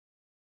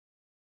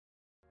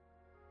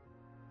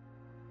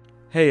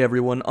Hey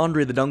everyone,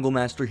 Andre the Dungle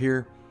Master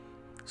here.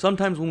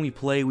 Sometimes when we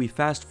play, we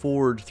fast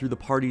forward through the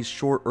party's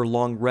short or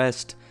long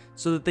rest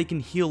so that they can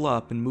heal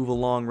up and move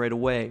along right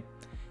away.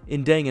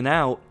 In Dangin'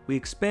 Out, we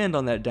expand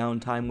on that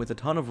downtime with a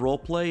ton of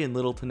roleplay and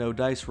little to no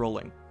dice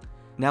rolling.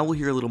 Now we'll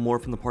hear a little more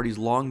from the party's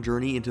long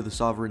journey into the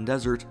Sovereign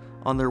Desert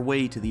on their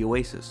way to the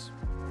Oasis.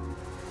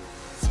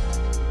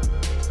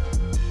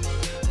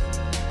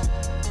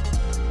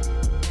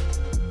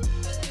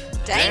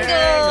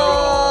 Dangle!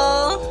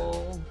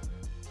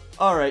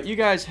 Alright, you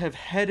guys have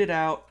headed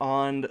out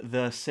on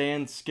the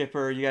Sand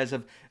Skipper. You guys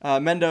have,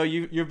 Mendo,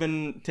 you've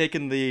been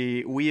taking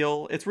the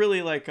wheel. It's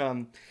really like,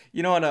 on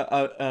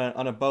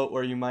a boat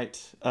where you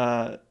might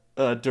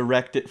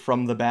direct it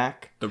from the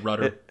back. The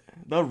rudder.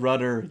 The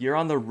rudder. You're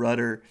on the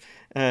rudder.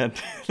 And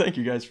thank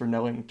you guys for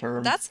knowing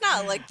terms. That's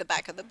not like the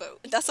back of the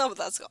boat. That's not what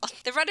that's called.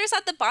 The rudder's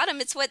at the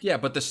bottom. It's what... Yeah,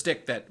 but the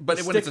stick that... But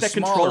the when stick it's a that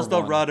smaller controls the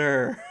one,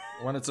 rudder.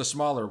 When it's a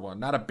smaller one,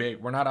 not a big...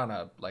 We're not on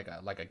a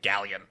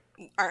galleon.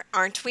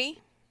 Aren't we?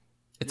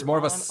 It's more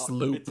of a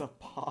sloop. It's a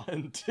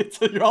pond.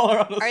 You're all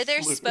on a Are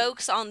there sloop.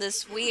 spokes on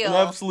this wheel?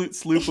 An absolute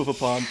sloop of a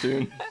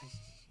pontoon.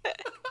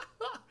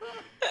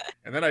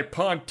 And then I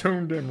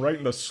pontooned him right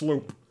in the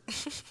sloop.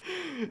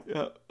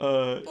 Yeah,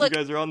 Look, you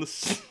guys are on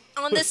the...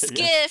 On the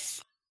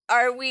skiff,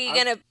 are we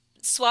gonna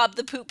swab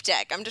the poop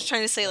deck? I'm just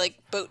trying to say, like,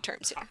 boat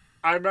terms here.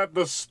 I'm at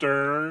the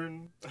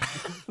stern.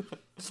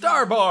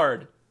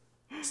 Starboard!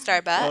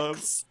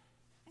 Starbucks.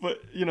 But,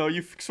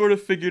 you've sort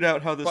of figured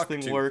out how this Fuck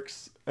thing tooth.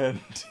 works, and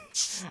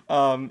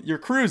you're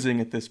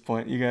cruising at this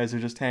point. You guys are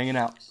just hanging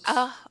out.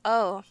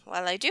 Oh,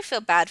 well, I do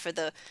feel bad for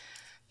the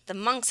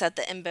monks at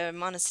the Ember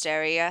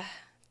Monastery.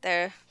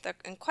 They're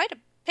in quite a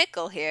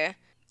pickle here.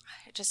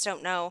 I just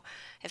don't know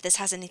if this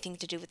has anything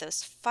to do with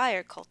those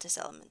fire cultist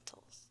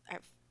elementals. Or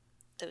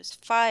those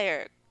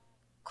fire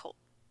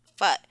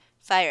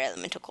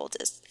elemental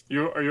cultists.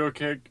 Are you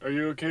okay? Are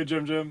you okay,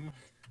 Jim?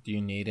 Do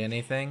you need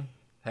anything?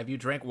 Have you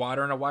drank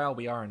water in a while?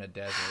 We are in a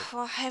desert.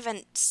 Well, I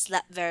haven't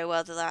slept very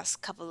well the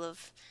last couple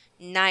of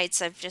nights.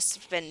 I've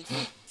just been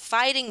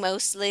fighting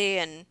mostly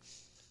and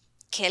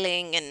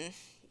killing and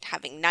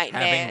having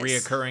nightmares. Having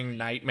reoccurring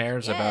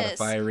nightmares about a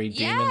fiery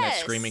demon that's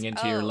Yes. screaming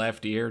into your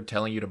left ear,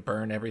 telling you to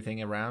burn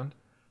everything around?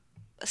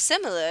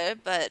 Similar,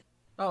 but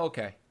Oh,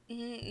 okay.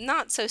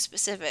 not so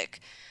specific.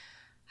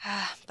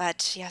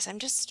 But yes, I'm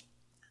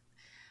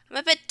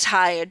a bit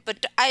tired,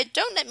 but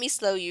don't let me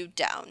slow you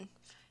down.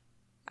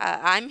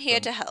 I'm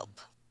here to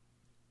help.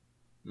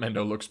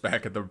 Mendo looks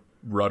back at the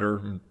rudder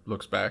and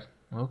looks back.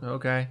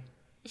 Okay.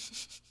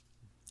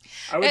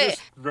 I would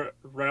just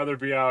rather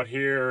be out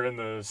here in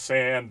the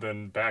sand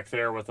than back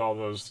there with all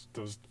those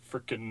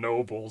freaking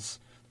nobles.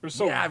 They're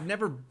so... Yeah, I've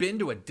never been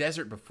to a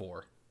desert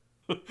before.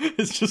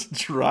 It's just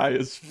dry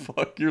as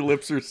fuck. Your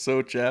lips are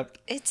so chapped.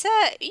 It's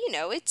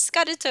it's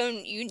got its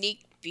own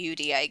unique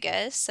beauty, I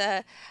guess.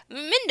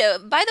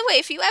 Mindo, by the way,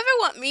 if you ever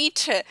want me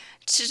to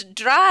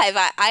drive,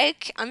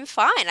 I'm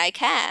fine. I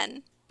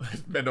can.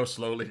 Mendo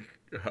slowly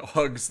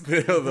hugs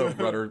the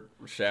rudder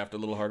shaft a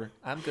little harder.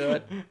 I'm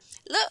good.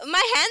 Look,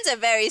 my hands are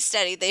very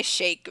steady. They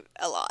shake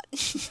a lot.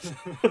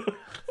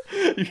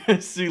 You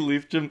guys see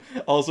Leaf Jim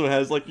also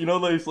has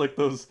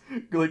those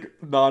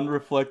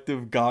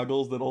non-reflective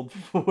goggles that old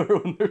people wear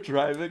when they're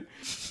driving.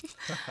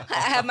 I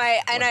have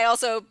I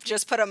also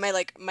just put on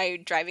my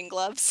driving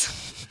gloves.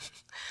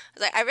 I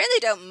was like, I really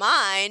don't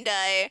mind.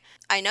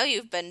 I know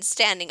you've been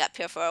standing up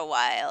here for a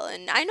while,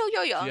 and I know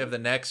you're young. You have the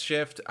next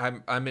shift.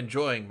 I'm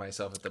enjoying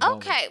myself at the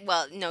moment. Okay,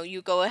 well, no,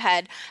 you go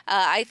ahead.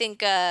 I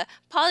think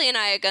Polly and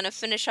I are gonna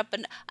finish up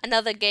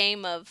another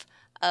game of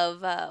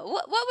what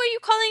were you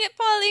calling it,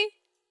 Polly?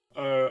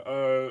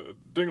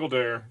 Dingle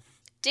Dare.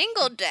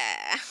 Dingle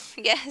Dare.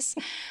 Yes.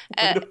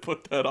 I'm gonna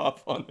put that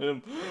off on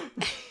him.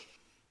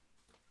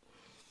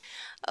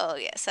 Oh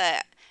yes.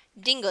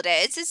 Dingle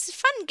Dare. It's a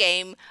fun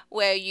game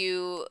where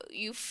you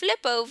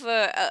flip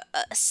over a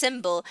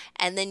symbol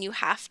and then you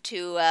have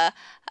to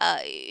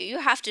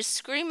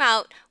scream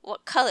out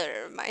what color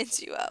it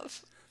reminds you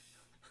of.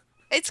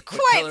 It's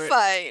quite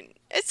fun.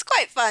 It's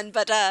quite fun,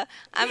 but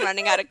I'm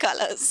running out of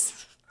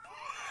colors.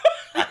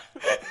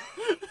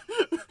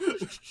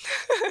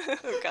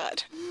 Oh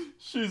God.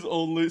 She's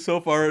only so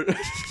far.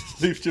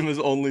 Leaf Jim has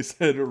only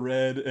said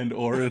red and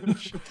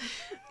orange.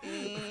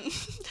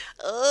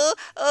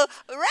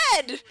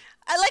 Red.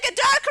 I like a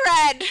dark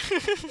red.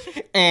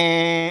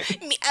 A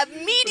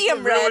medium It's a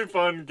red. really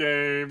fun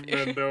game,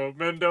 Mendo.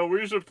 Mendo,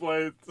 we should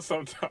play it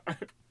sometime.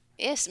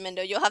 Yes,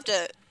 Mindo, you'll have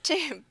to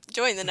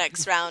join the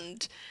next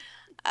round.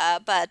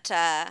 But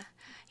I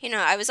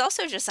was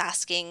also just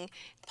asking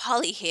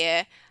Polly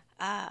here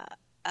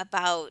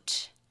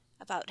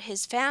about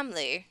his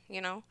family,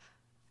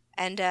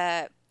 and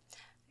it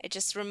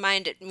just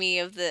reminded me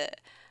of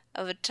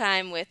a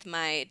time with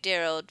my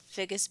dear old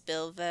Figgis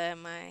Bilver,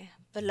 my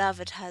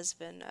beloved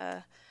husband.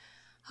 I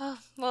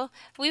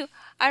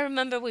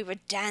remember we were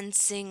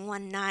dancing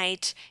one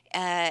night.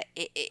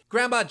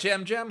 Grandma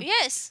Jem.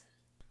 Yes.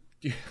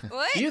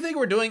 What? Do you think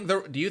we're doing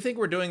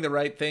the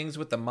right things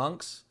with the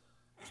monks?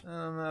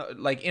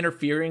 Like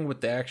interfering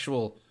with the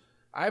actual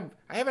I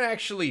haven't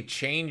actually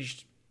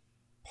changed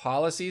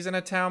policies in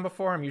a town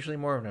before. I'm usually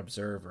more of an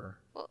observer.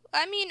 Well,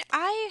 I mean,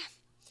 I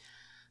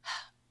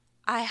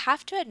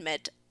have to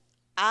admit,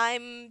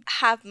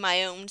 have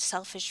my own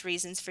selfish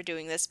reasons for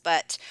doing this,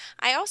 but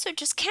I also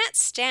just can't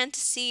stand to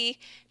see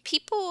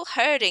people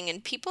hurting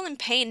and people in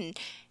pain, and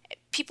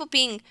people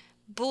being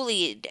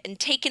bullied and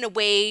taken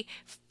away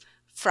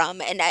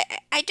from, and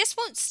I just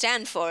won't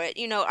stand for it.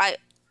 In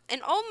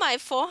all my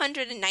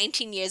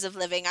 419 years of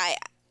living, I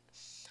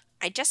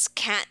just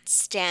can't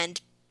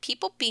stand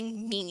people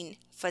being mean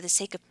for the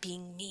sake of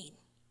being mean.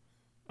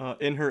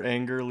 In her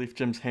anger, Leaf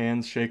Gem's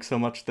hands shake so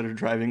much that her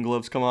driving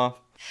gloves come off.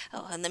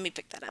 Oh, and let me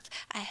pick that up.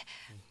 I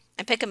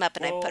pick him up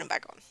and I put him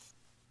back on.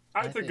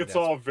 I think it's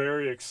all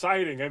very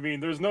exciting. I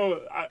mean,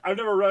 I've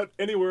never read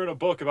anywhere in a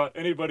book about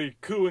anybody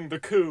cooing the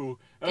coup,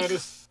 and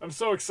I'm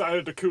so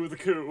excited to coo the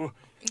coup.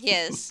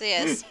 Yes.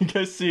 You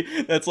guys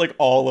see, that's like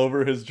all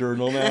over his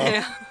journal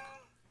now.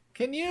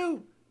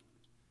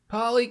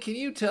 Polly, can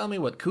you tell me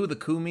what coup the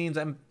coup means?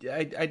 I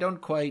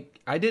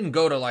didn't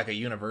go to like a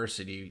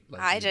university.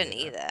 Like I didn't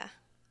either.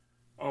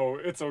 Oh,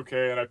 it's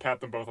okay, and I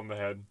pat them both on the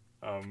head,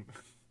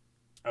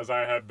 as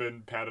I have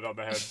been patted on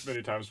the head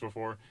many times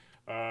before.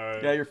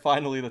 Yeah, you're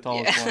finally the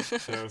tallest one.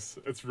 Yes,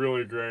 it's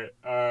really great.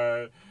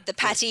 The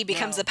patty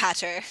becomes a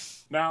patter.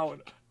 Now,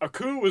 a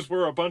coup is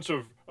where a bunch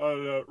of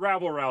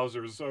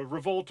rabble-rousers,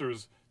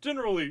 revolters,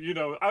 generally,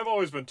 I've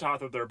always been taught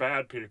that they're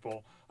bad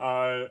people,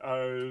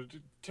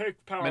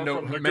 take power from the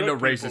good people.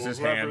 Mendo raises his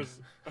hand.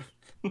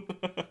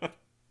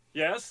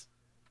 Yes?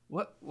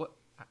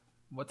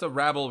 What's a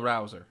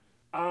rabble-rouser?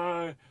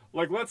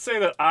 Like, let's say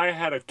that I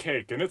had a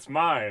cake and it's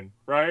mine,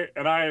 right?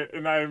 And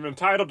I'm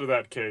entitled to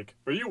that cake,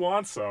 but you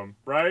want some,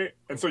 right?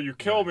 And so you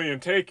kill me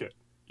and take it.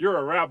 You're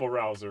a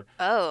rabble-rouser.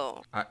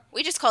 Oh,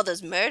 we just call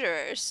those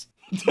murderers.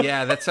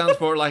 Yeah, that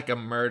sounds more like a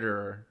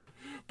murderer.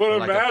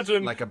 But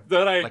imagine like a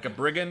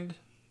brigand.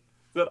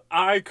 That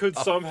I could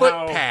a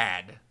somehow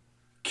footpad.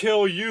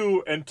 Kill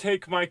you and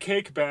take my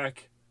cake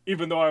back,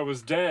 even though I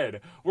was dead.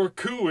 We're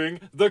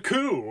cooing the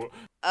coup.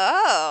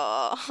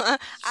 Oh.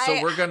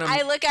 So we're gonna.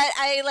 I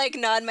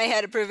nod my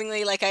head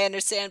approvingly, like I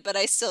understand, but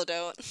I still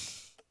don't.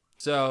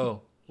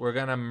 So we're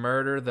gonna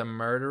murder the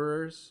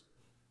murderers.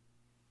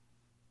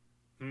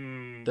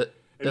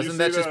 Doesn't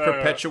that just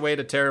perpetuate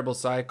a terrible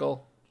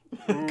cycle?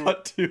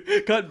 Cut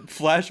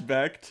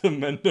flashback to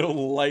Mendo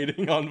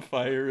lighting on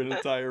fire an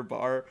entire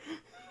bar.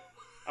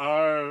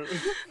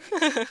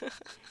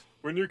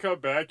 When you come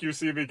back, you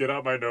see me get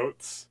out my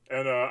notes,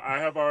 and I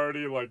have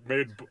already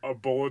made a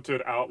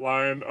bulleted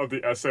outline of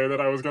the essay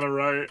that I was gonna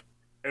write.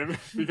 And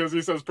because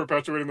he says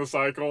perpetuating the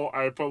cycle,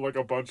 I put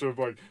a bunch of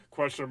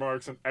question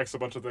marks and X a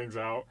bunch of things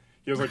out.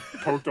 He has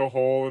poked a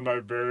hole in my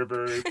very,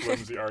 very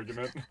flimsy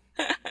argument.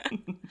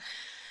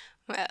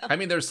 Well, I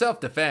mean, there's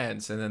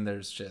self-defense, and then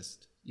there's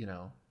just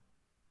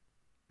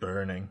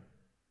burning.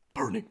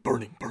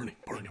 Mendo,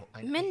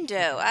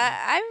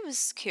 I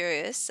was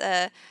curious.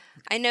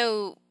 I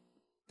know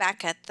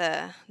back at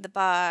the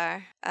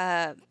bar,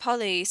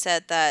 Polly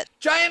said that...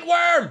 Giant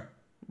worm!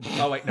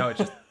 Oh, wait, no, it's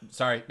just...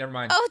 Sorry, never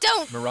mind. Oh,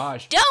 don't...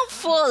 Mirage. Don't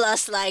fool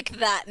us like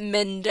that,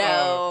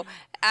 Mendo.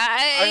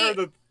 I heard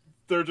that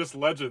they're just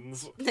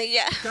legends.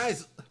 Yeah.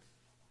 Guys,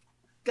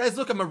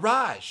 look, a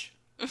mirage.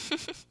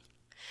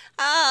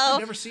 Oh, I've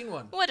never seen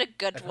one. What a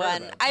good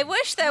one. I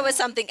wish there was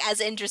something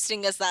as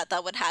interesting as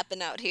that would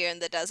happen out here in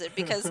the desert,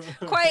 because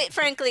quite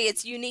frankly,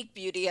 its unique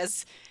beauty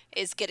is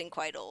getting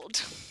quite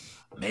old.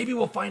 Maybe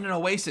we'll find an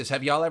oasis.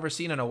 Have y'all ever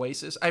seen an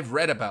oasis? I've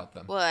read about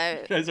them.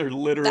 Well, you guys are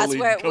literally going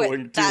to an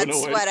oasis.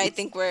 That's what I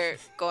think we're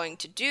going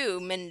to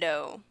do,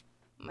 Mendo.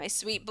 My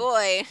sweet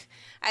boy.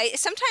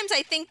 Sometimes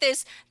I think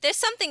there's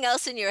something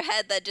else in your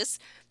head that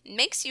just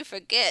makes you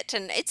forget,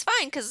 and it's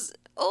fine, because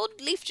old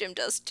Leaf Gem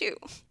does too.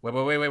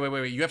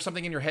 Wait. You have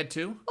something in your head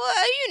too?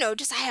 Well,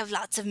 just I have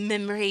lots of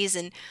memories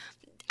and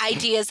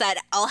ideas that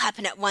all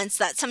happen at once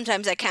that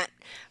sometimes I can't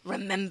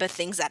remember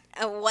things that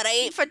what I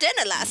ate for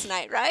dinner last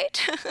night, right?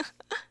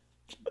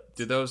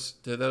 Do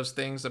those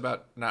things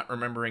about not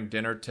remembering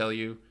dinner tell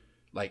you,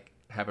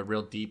 have a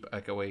real deep,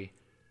 echoey...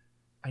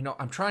 I know,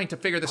 I'm trying to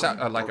figure this out,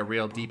 a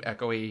real deep,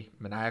 echoey,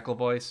 maniacal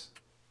voice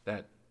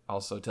that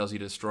also tells you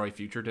to destroy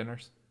future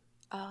dinners?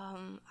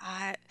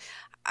 I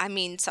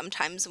mean,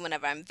 sometimes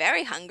whenever I'm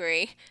very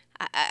hungry,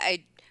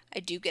 I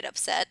do get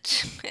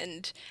upset,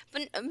 but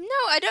no,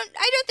 I don't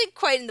think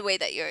quite in the way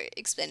that you're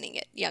explaining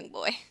it, young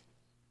boy.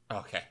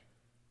 Okay.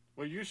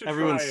 Well, you should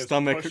Everyone's try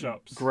stomach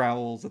push-ups.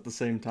 growls at the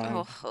same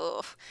time.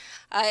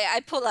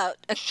 I pull out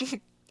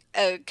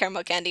a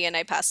caramel candy and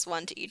I pass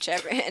one to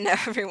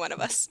every one of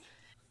us.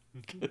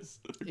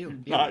 You're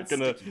not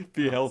gonna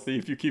be healthy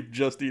if you keep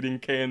just eating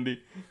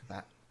candy.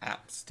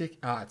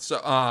 Stick. Now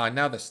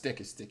the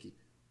stick is sticky.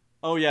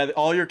 Oh yeah,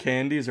 all your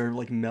candies are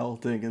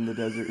melting in the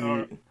desert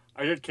heat.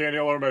 I get candy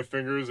all over my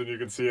fingers, and you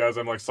can see as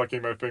I'm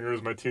sucking my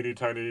fingers, my teeny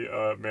tiny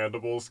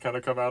mandibles kind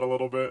of come out a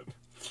little bit.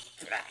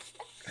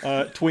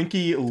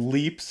 Twinkie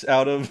leaps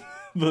out of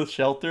the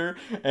shelter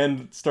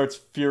and starts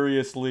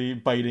furiously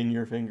biting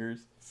your fingers.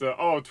 So,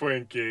 oh,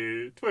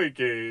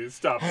 Twinkie,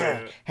 stop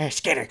it.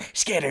 Skitter.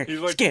 He's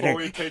like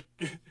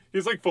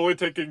he's like fully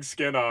taking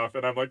skin off,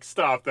 and I'm like,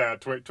 stop that,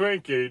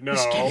 Twinkie, no.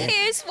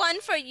 Here's one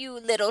for you,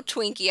 little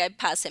Twinkie. I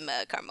pass him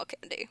a caramel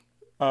candy.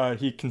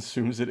 He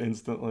consumes it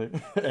instantly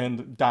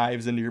and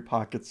dives into your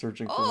pocket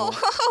searching for more.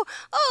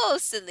 Oh,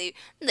 silly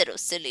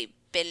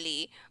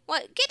Billy.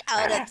 What? Get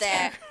out of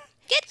there.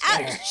 Get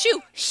out. Shoo.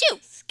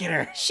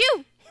 Skitter.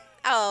 Shoo.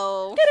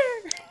 Oh.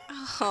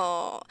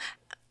 Oh.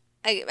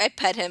 I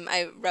pet him.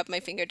 I rub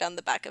my finger down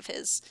the back of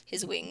his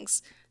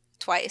wings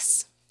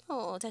twice.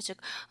 Oh,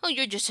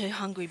 you're just a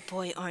hungry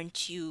boy,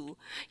 aren't you?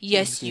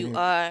 Yes, you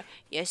are.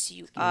 Yes,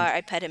 you are. I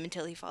pet him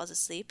until he falls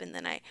asleep, and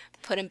then I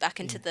put him back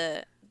into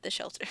the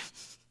shelter.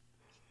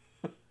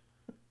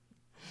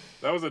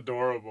 That was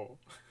adorable.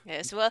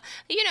 Yes, well,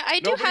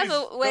 I do have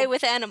a way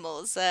with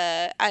animals.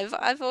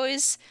 I've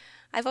always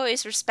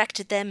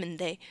respected them, and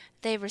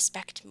they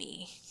respect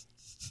me.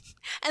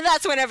 And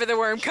that's whenever the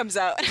worm comes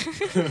out.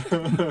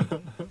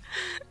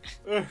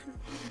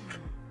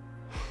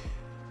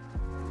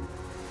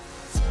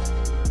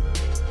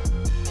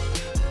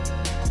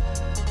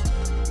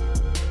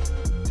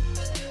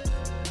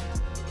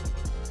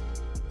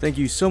 Thank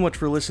you so much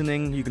for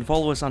listening. You can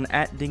follow us on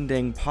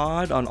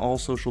 @DingDangPod on all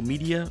social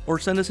media, or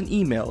send us an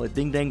email at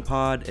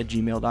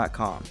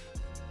dingdangpod@gmail.com.